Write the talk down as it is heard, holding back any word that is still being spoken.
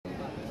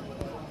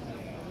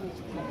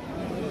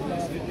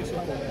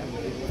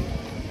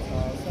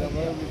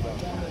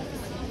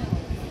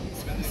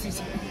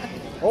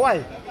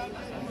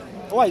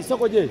Owai,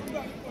 soko je.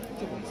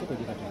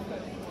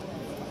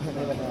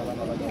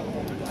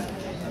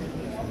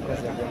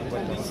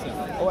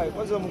 Owai,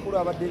 kwanza mkuru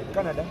abadde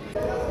Canada.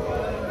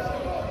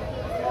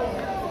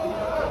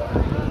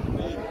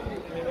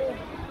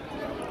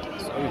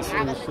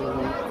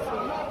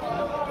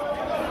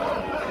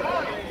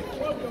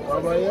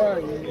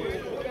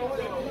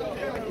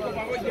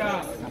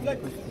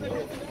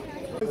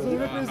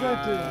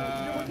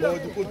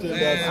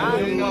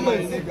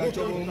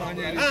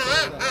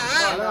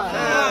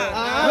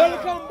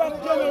 Welcome back,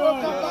 General.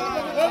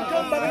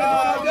 Welcome back,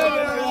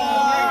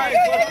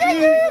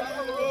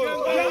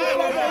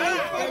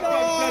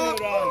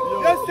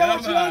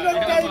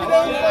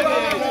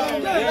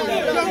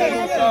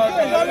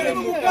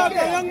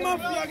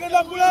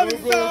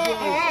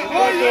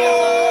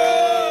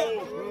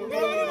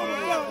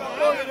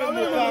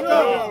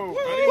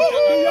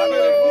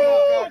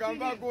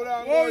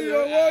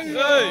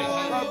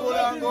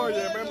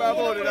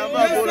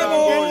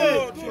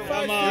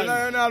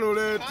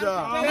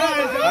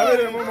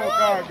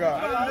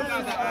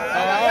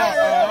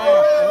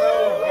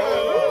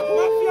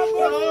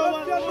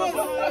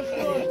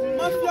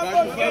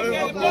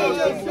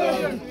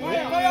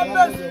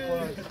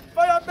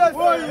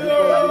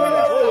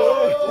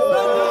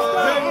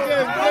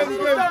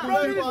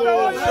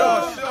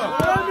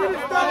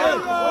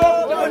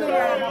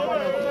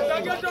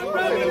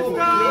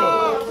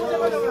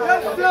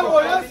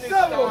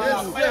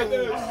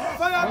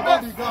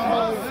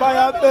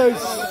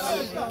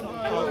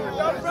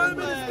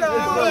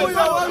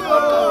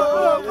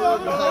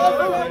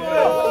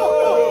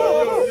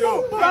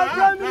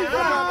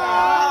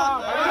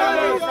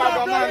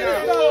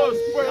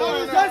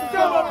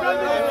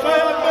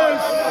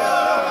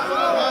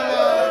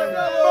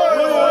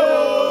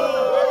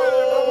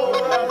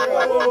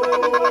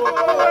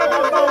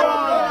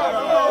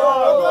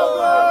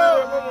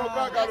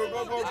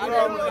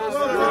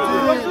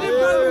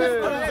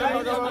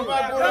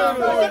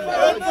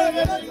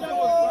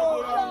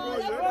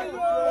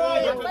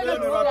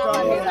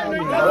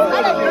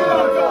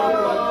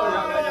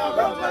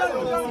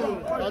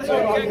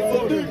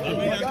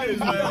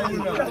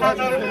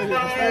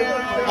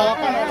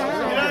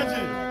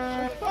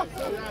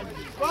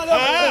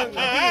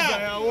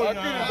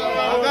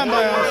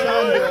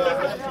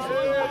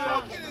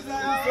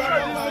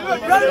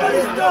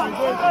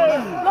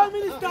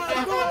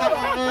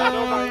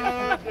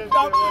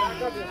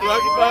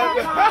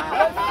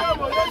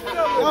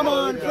 Come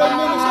on, Prime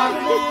Minister.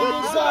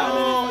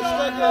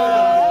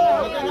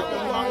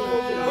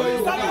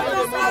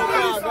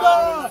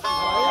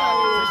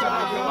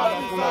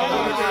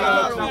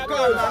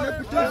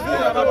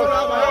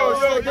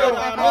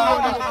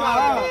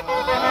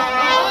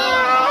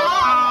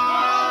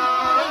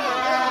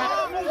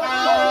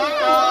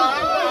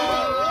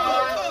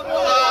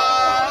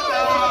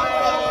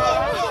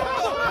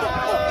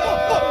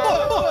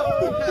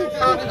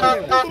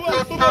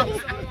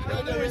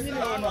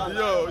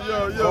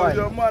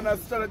 Yo, man, I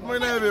started my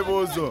name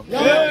Bozo.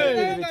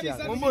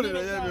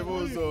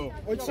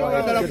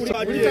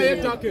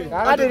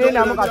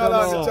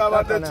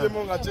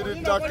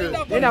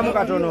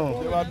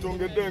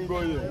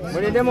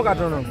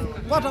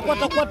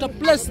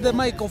 Bless the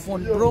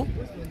microphone, bro.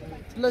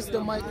 Bless the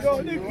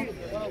microphone.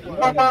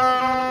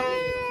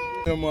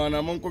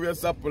 Mwana munkubya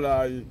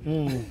supply.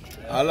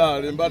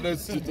 Ala limbade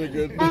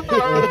sitegede.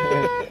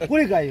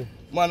 Kulikayo.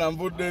 Mwana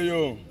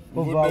mvuddeyo.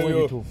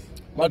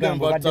 Madam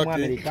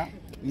Bataki.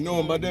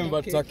 No, Madam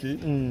Bataki.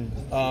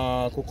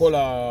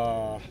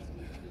 Kukola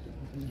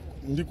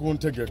ndi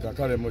kuntegeka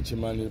kale mu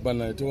kimani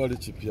bana etewali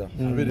kipya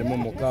abiri mu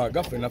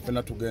mukaaga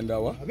fena tugenda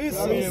wa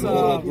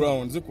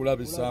ground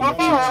zikulabisa mu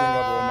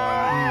kisinga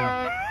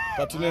bomani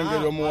kati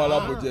nengeri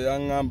omuwalabu je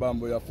yangamba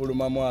mbo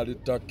yafuluma mu ali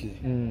taki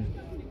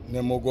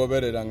ne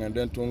mugoberera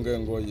ngende ntunge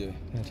ngoye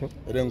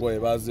erengoye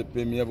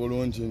bazipimye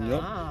bulungi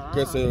nnyo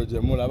kese yo je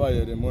mulaba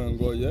yere mu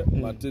ngoye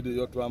matiri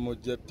yo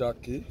twamuje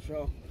taki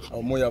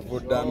omuya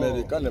vudda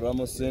America ne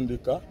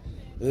bamusindika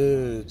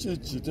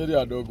chichi teri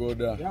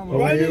adogoda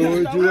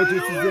oyo tuwe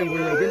tusizengo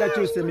ngenda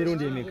cyose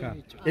mirundi emeka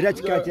era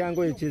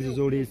kikatyango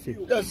ekizizo olese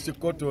yes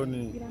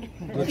cotton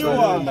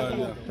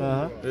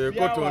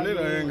cotton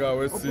na nga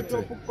wesite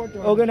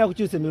ogenda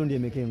kucyuse mirundi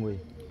emeka ngoye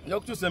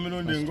yakucyuse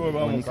mirundi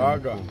ngoba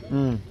mukaaga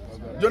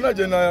jona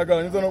je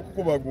nayagala nza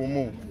nokukuba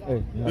gumu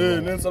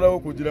nensalawo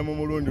kugira mu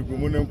mulundi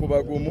gumu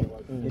nenkuba gumu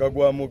nga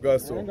gwa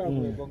mugaso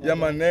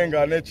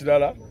yamanenga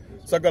n'ekirala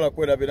sagala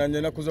kwerabira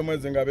nyena kuzo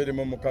mwezi nga biri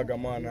mu mukaga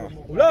mwana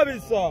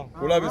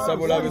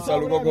bulabisa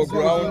Lugogo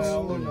ground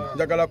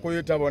njagala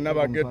kuyita bonna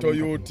ba ghetto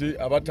youth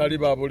abatali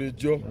ba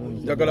bulijjo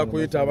njagala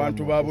kuyita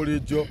abantu ba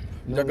bulijjo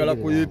njagala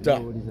kuyita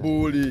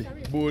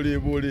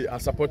buli a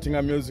supporting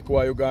a music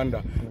wa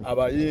Uganda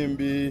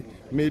abayimbi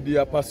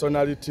media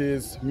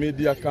personalities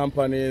media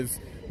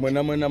companies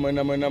mwena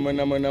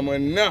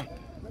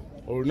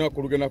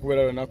olunaku lugenda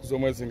kubeera lunaku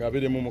z'omwezi nga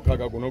biri mu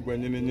mukaaga guno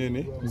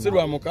gwennyini si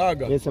lwa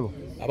mukaaga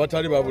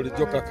abatali ba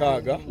bulijjo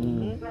kakaaga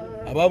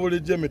aba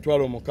bulijjo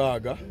emitwalo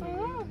mukaaga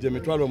gye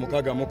mitwalo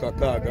mukaaga mu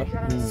kakaaga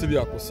si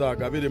bya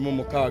kusaaga biri mu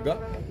mukaaga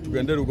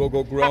tugende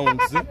Lugogo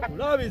grounds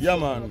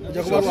yaman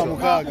jakubalwa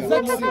mukaaga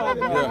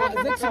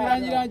Zex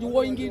birangirangi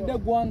woyingidde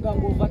gwanga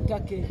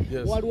ng'ovattake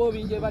waliwo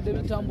bingi ebadde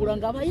bitambula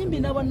nga abayimbi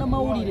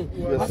n'abannamawulire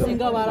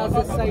basinga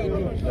balaze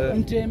sayidi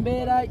nti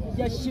embeera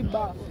ya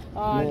Sheebah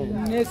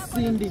ne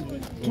Cindy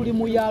tuli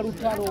mu ya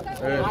lutalo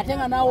ate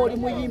nga naawe oli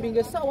muyimbi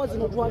ng'essaawa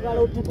zino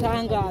twagala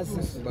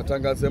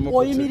otutangaze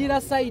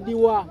oyimirira sayidi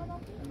wa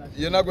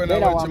yena gwe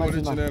nawe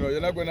ekimuli kineno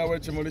yena gwe nawe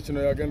ekimuli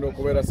kino yagenda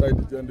okubeera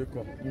sayidi gye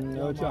ndiko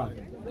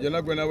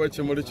yena gwe nawe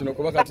ekimuli kino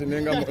kuba kati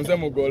ninga nze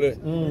mugole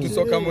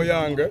tusooka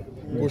muyange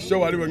ku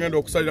show waliwo ngenda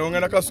okusalira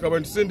ngenda kasuka bwe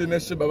nti Cindy ne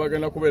Sheebah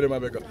bagenda kubeera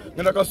mabega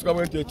ngenda kasuka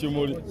bwe nti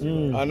ekimuli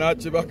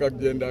anakibaka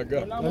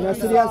gendaga on a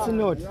serious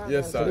note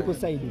yes sir ku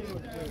sayidi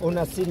on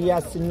a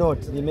serious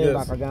note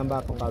remember akagamba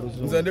ako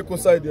kaluzu nze ndi ku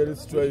sayidi eri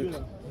straight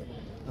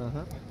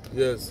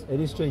yes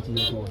eri straight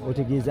yetu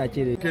otegeeza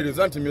kire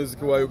kiriza nti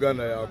music wa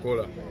Uganda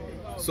yakola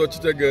so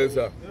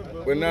kitegeeza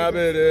bwe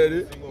naabeera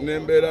eri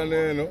n'embeera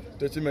n'eno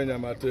tekimenya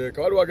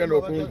mateeka waliwo agenda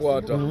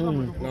okunkwata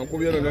nga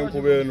nkuba eno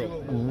n'enkuba eno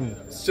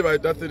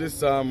sikibayita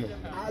thirisaamu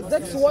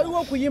Zex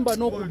waliwo okuyimba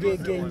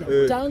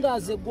n'okugegenya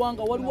tangaza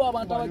eggwanga waliwo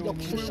abantu abajja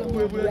ku social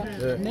media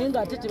naye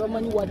ng'ate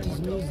tebamanyi what is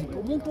music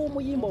omuntu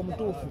omuyimba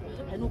omutuufu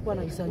alina okuba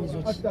na bisaanyizo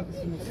ki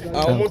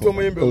omuntu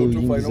omuyimba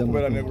omutuufu alina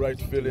okubeera ne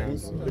right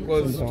feelings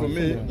because to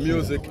me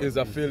music is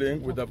a feeling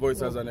with the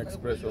voice as an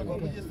expression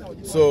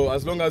so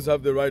as long as you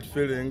have the right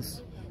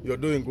feelings you're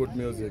doing good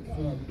music.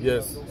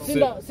 Yes.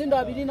 Sinda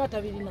abirina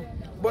tabirina.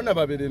 Bona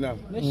babirina.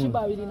 Ne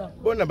Sheebah abirina.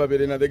 Bona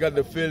babirina. They got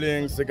the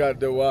feelings, they got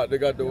the what, they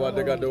got.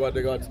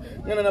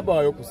 Ngana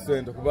naba yo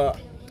kusenta kuba.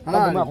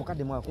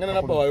 Kade mwako. Ngana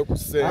naba yo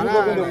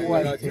kusenta.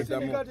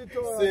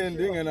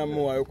 Cindy ngana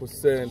mwa yo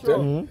kusenta.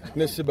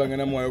 Ne Sheebah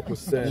ngana mwa yo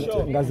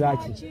kusenta.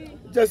 Ngazaki.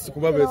 Just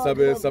kuba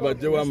besa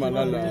bajewa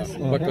malala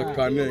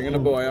bakakane ngana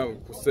naba yo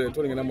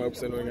kusenta. Ngana mwa yo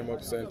kusenta, ngana mwa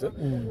kusenta.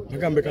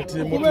 Bagambe kati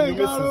mutu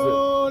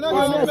nimesize.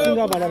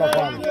 Asinga malala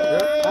kwangu.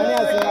 Ani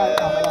asinga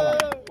malala.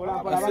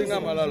 Basinga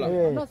malala.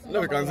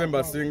 Nawe kanze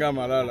basinga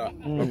malala.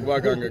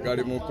 Okubaga nge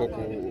kali muko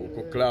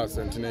ku class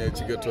ntine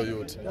ekigeto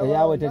youth.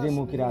 Yawe tete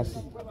mu class.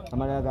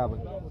 Amalala gabwe.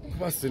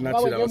 Basina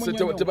kira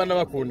basete tebana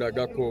bakunda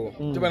gako.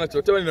 Tebana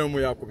kiro tebana mu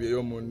yakubye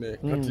yo munne.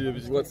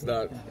 Kati what's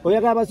that?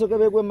 Oyaga basoke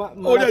begwe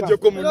oli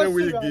ajeko munne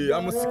wigi.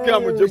 Amusika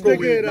mujeko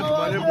wigi.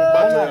 Tumanye mu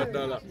bato ya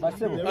dala.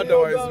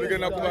 Otherwise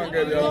bigena kubanga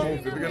ya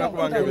movie. Bigena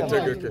kubanga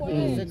bitegeke.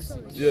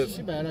 Yes.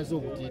 Sheebah yalazo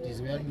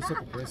obutitizi yalibise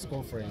ku press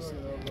conference.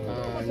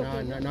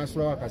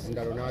 Nasula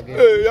wakazindalo nage.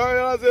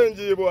 Yalaze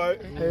njibwa.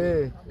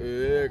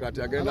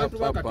 Kati agenda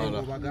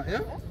papala.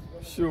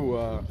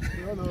 Sure.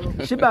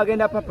 Sheebah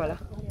agenda papala.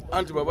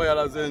 Anti baba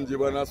yalaze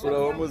njibwa nasula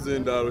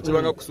omuzindalo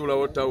kibanga kusula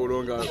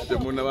wotawulo nga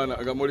temuna bana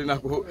nga mulina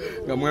ku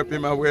nga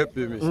mwepima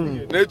bwepimi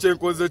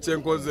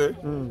chenkoze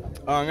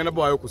ngena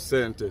bayo ku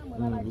sente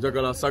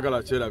njagala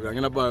sagala chera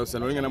ngena bayo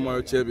sente ngena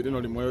mwayo chebiri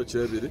no limwayo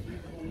chebiri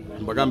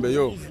mbagambe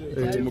yo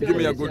give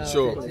me a good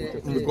show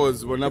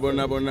because bona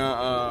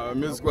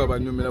music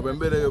abanyumira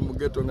bwembere yo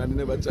mugeto nga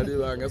nine bachali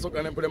banga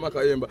soka ne mpulema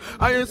kayemba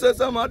ayinse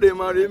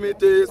samadema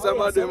limite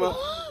samadema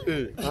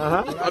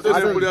ate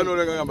ne mpulya no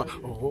lenga ngamba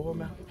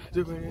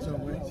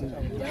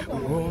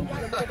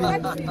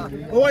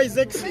Owai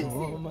Zex.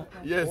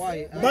 Yes.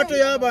 Bato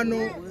ya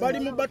bano bali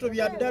mu bato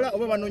bya ddala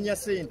oba banonya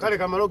sente. Kale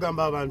kamalo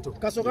gamba abantu.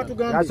 Kasoka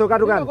tugambe.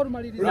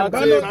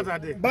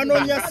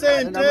 Banonya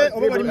sente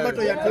oba bali mu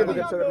bato ya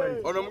ddala.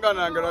 Ono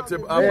mugana nga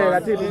Ratib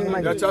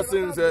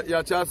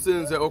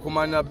yachasinze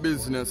okumanya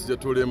business je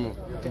tulimu.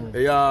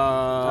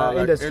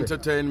 Ya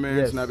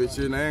entertainment na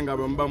bichi naye nga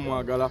bamba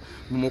mwagala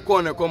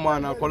mumukone ko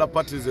mwana akola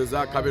parties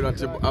za kabira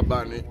Ratib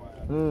Abani.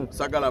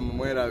 Sagala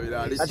mwera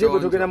bila ali atibu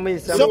tugena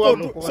mwisa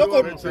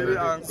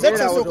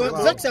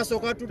Zex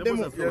asoka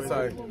tuddemu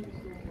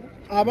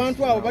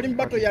abantu abo bali mu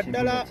bato ya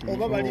ddala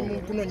oba bali mu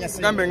kunonya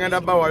sente kambe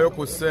ngenda bawayo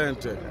ku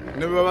sente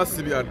ne baba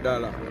sibya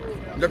ddala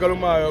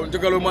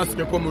njagalo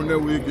masike ko munne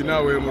wigi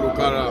nawe mu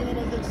lukala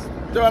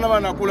tebana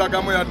bana kula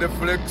gamu ya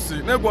deflex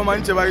ne gwa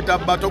manche bayita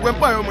bato gwe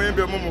mpayo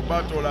muyimbe mu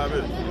bato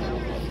labe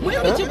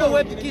muyimbe kibo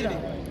wepikira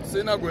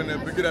sina gwene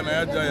mpikira na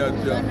yaja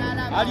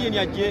alien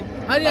yaje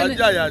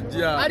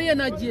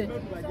alien aje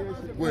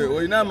gwe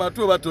oina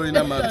matu bato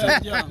oina matu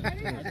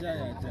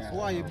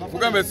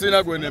kugambe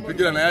sina gwene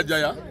mpikira na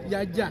yaja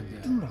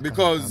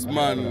because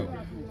man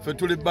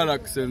fetuli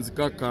barracks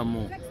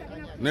kakamo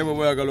nebo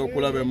boyagala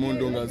okulaba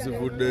emundu nga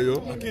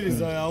zivuddeyo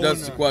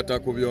just kwata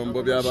ku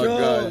byombo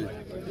by'abagayi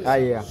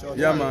aya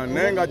yama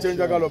nenga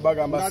chenjagalo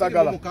bagamba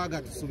sagala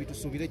mukaga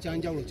tusubire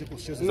chanjawulo cheko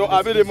show no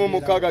abiri mu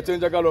mukaga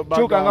chenjagalo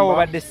bagamba chuka nga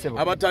obadde sebo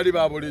abatali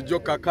babulijjo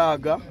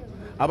kakaaga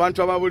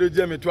abantu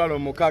ababulijjo emitwalo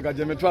mukaga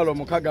je mitwalo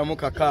mukaga mu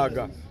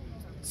kakaaga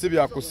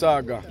sibya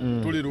kusaaga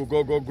tuli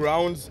Lugogo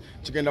grounds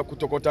kigenda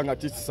kutokota nga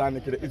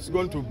tisanikire it's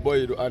going to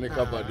boil and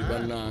covered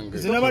banange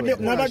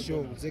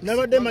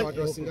nabade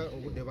masinga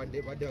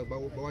obudde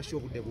bawasho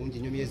obudde bungi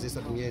nyo myezi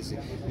 3 myezi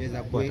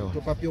bwe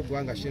topapyo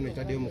gwanga sheno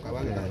itadde mu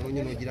kabanga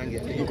nonye no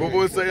girange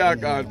ngobose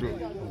yakantu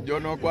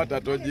Jono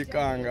kwata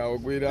tojikanga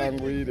ogwira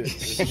ngwire.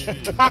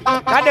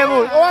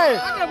 Kademu, oye.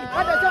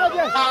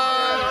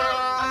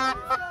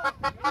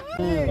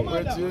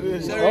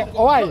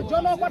 Oye.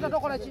 Jono kwata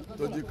tokola ki?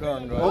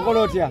 Tojikanga.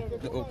 Okolotya.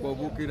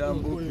 Okobukira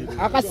mbukire.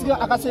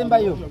 Akasemba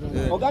yo.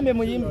 Ogambe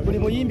buli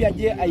muyimbi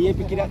aje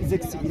ayepikira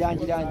Zex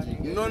irangi.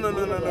 No.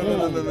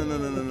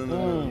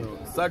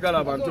 Sagala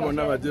abantu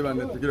bonna baje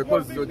banepikire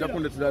cause ojja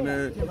kunetira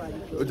ne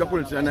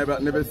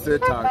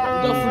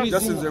besetanga.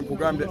 Just nze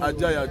nkugambe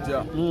aja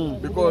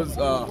because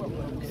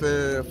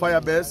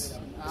Firebase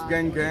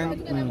gang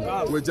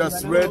we're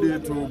just ready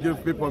to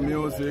give people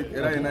music.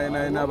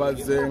 Era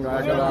bazenga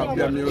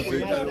agala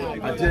music.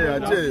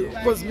 Aje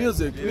because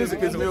music is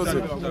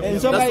music.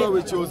 That's why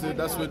we chose it.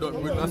 That's why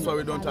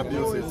we don't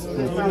abuse it.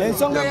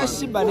 Ensonga ya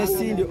Sheebah ne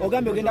Sindi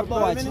ogambe ogenda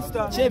pawachi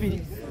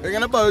chebiri.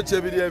 Egenda bayo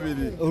chebiri.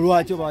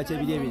 Olwakyo bawa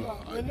chebiri.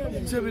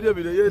 Chebiri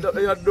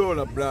ya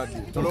dollar blood.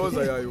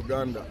 Toloza ya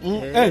Uganda.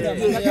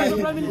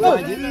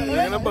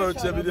 Egenda bayo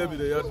chebiri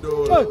ya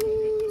dollar.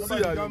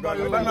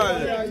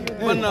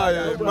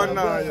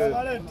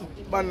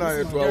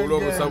 Banaye twawula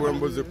obusa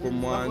bw'embuzi ku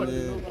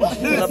mmwanyi.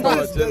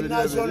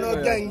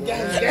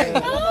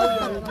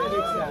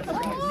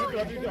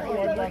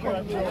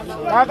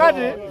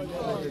 Kakati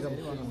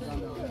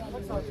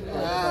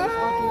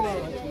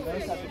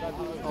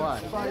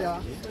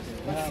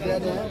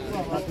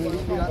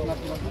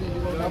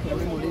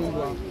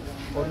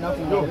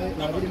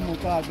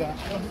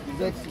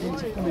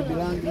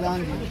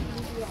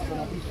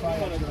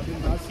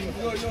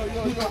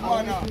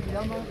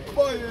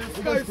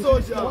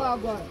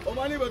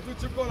Omani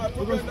batuchikola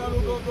tugenda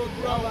lugogo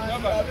ground.